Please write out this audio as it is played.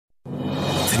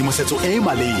tshedimosetso e e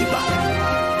maleba,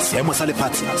 seemo sa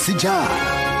lefatshe se jang,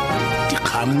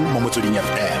 dikgang mo Motsweding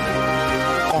FM,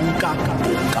 konka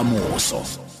bokamoso.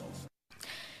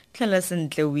 Tlhala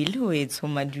sentle Will ho etso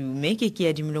madume ke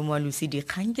Keadimilwe Moalusi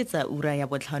dikgang ke tsa ura ya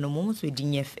Botlhano mo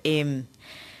Motsweding FM.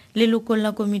 Leloko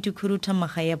la komiti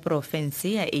khuduthamaga ya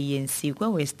porofense ya ANC kwa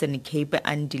Western Cape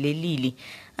Andile Lili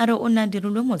a re o na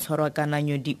dirilwe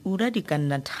motshwarwakananyo diura di ka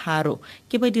nna 3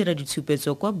 ke badira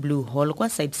ditshupetso kwa Blue Hall kwa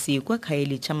Site C kwa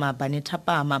Khayelitsha maabane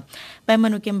thapama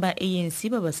baemanokeng ba ANC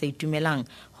ba ba sa itumelang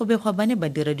go begwa bane ba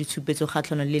dira ditshupetso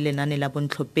kgatlhano le lenane la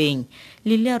bontlhopheng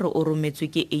le le a re o rometswe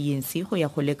ke ANC go ya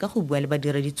go leka go bua le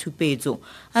badira ditshupetso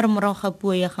a re morago ga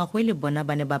puo ya gagwe le bona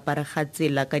bane ba parega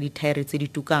tsela ka dithaere tse di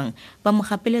tukang ba mo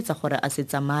gapeletsa gore a se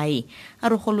tsamaye a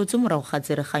re golotse morago ga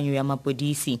tsereganyo ya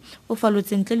mapodisi o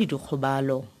falotse ntle le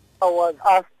dikgobalo. I was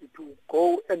asked to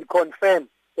go and confirm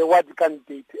the ward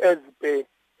candidate as the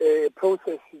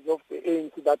processes of the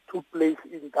ANC that took place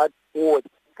in that ward.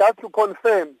 Just to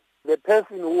confirm the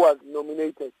person who was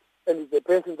nominated and the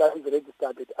person that is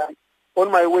registered.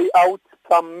 On my way out,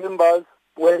 some members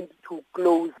went to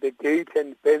close the gate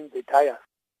and burn the tires.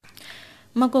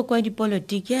 Makoko a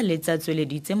dipolotiki a letsa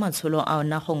tsweleditse matsholo a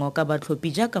ona go ngoka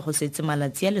batlhophi jaaka go setse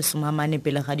malatsi a 40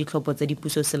 pele ga ditlhopho tsa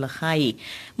dipuso selegae.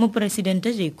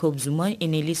 Moporesidente Jacob Zuma e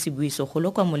ne le sebuiso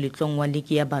golo kwa moletlong wa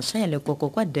leki ya bašwa ya lekoko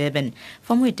kwa Durban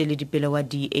fa moeteledipele wa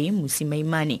DA Musi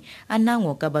Maimane a na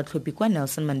ngoka batlhophi kwa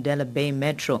Nelson Mandela Bay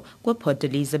Metro kwa Port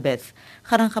Elizabeth.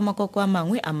 Garang ga makoko a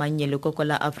mangwe a mannye lekoko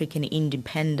la African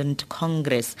Independent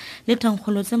Congress le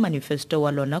thankgolotse manifesto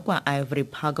wa lona kwa Ivory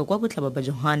Park kwa botlhaba ba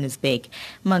Johannesburg.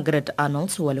 Margaret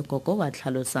Arnold wa lekoko wa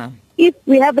tlhalosa. If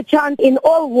we have a chance in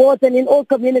all wards and in all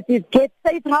communities, get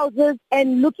safe houses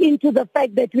and look into the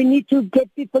fact that we need to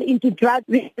get people into drug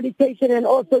rehabilitation and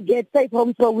also get safe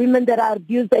homes for women that are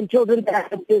abused and children that are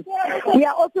abused. We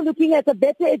are also looking at a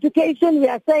better education. We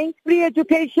are saying free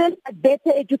education, a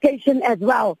better education as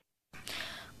well.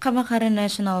 Kamagare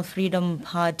National Freedom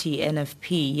Party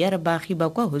NFP ya re baagi ba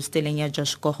kwa hosteleng ya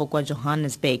Joshkogo kwa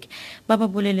Johannesburg ba ba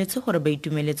boleletse gore ba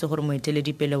itumeletse gore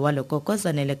moeteledipele wa lekoko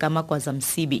Zanele Kamakwaza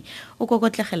Msibi o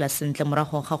kokotlegela sentle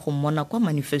morago ga go mmona kwa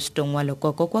manifestong wa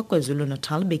lekoko kwa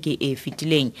KwaZulu-Natal beke e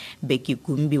fitileng. Beki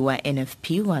Kumbi wa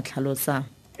NFP wa tlhalosa.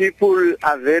 People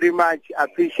are very much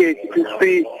appreciated to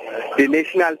see the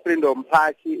National Freedom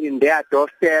Party in their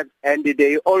doorstep, and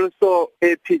they also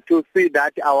happy to see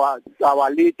that our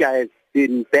leader has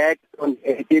been back on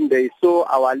 18. They saw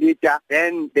our leader,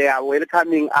 then they are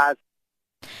welcoming us.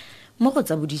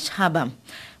 Mogotsa boditšhaba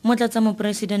motlatsa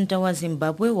moporesidente wa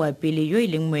Zimbabwe wa pele yo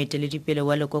ileng moeteledipele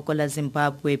wa lekoko la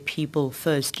Zimbabwe People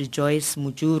First Joice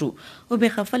Mujuru o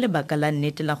bega fa lebaka la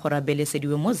nnete la gore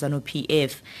belesediwe mo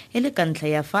ZANU-PF e le ka ntlha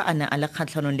ya fa a ne a le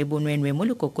kgatlhanong le bonwenwe mo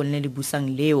lekokong le le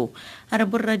busang leo a re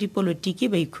borra dipolotiki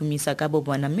ba ikhumisa ka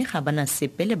bobona mme ga bana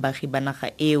sepe le baagi ba naga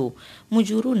eo.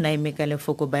 Mujuru na eme ka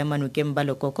lefoko baemanokeng ba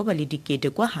lekoko ba le dikete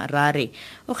kwa Harare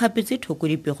o gapetse thoko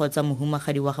dipego tsa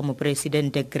mohumagadi wa ga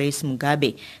moporesidente Grace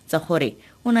Mugabe tsa gore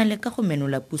o na le ka go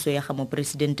menola puso ya ga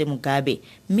moporesidente Mugabe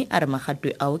mme a re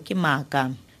magatwe ao ke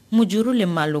maaka. Mujuru le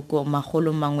maloko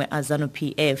magolo mangwe a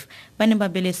ZANU-PF ba ne ba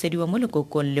belesediwa mo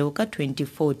lekokong leo ka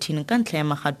 2014 ka ntlha ya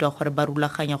magato a gore ba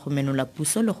rulaganya go menola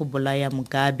puso le go bolaya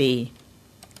Mugabe.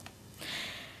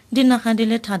 Dinaga di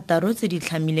le thataro tse di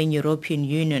tlhamileng European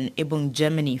Union e bong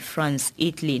Germany, France,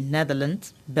 Italy,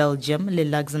 Netherlands, Belgium le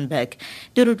Luxembourg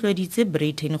di rotloeditse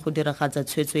Britain go diragatsa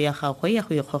tshwetso ya gagwe ya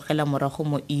go ikgogela morago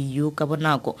mo EU ka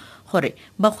bonako gore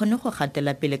ba kgone go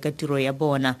gatela pele ka tiro ya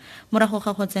bona. Morago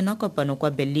ga go tsena kopano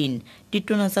kwa Berlin,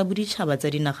 ditona tsa boditšhaba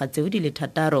tsa dinaga tseo di le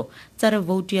thataro tsa re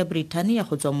vote ya Britain ya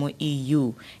go tswa mo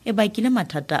EU e bakile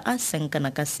mathata a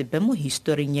senkana ka sepe mo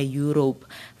historing ya Europe.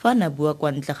 Fa na bua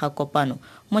kwa ntle ga kopano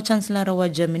Mochancellor wa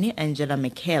Germany Angela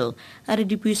Merkel a re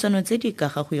dipuisano tse di ka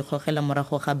ga go ikgogela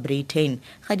morago ga Britain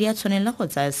ga di a tshwanela go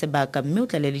tsaya sebaka mme o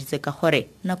tlaleleditse ka gore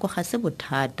nako ga se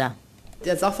bothata.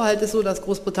 Der Sachverhalt ist so, dass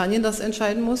Großbritannien das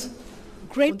entscheiden muss.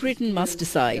 Great Britain must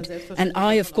decide, and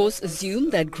I of course assume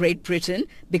that Great Britain,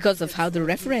 because of how the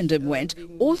referendum went,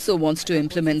 also wants to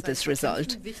implement this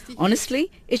result. Honestly,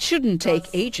 it shouldn't take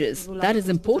ages, that is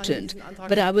important,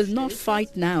 but I will not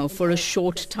fight now for a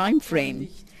short time frame.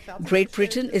 Great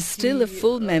Britain is still a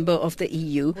full member of the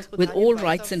EU with all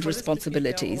rights and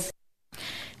responsibilities.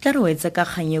 Tla re wetsa ka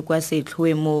kganye kwa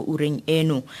setlhoe mo ureng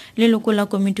eno leloko la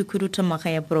komiti khuduthamaga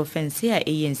ya porofense ya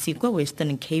ANC kwa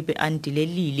Western Cape Andile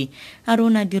Lili a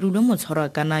rona dirilwe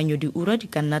motshwarwakananyo diura di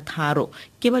ka nna 3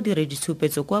 ke ba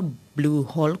direditshupetso kwa Blue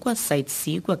Hall kwa Site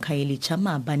C kwa Khayelitsha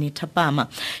maabane thapama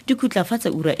di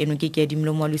khutlafatsa ura eno ke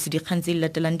Keadimilwe Moalusi dikgang tse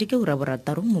latelang di ke ura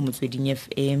borataro mo Motsweding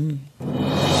FM.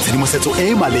 Tshedimosetso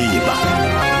e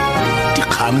maleba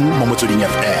Dikgang mo Motsweding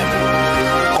FM.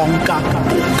 Konka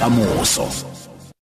bokamoso.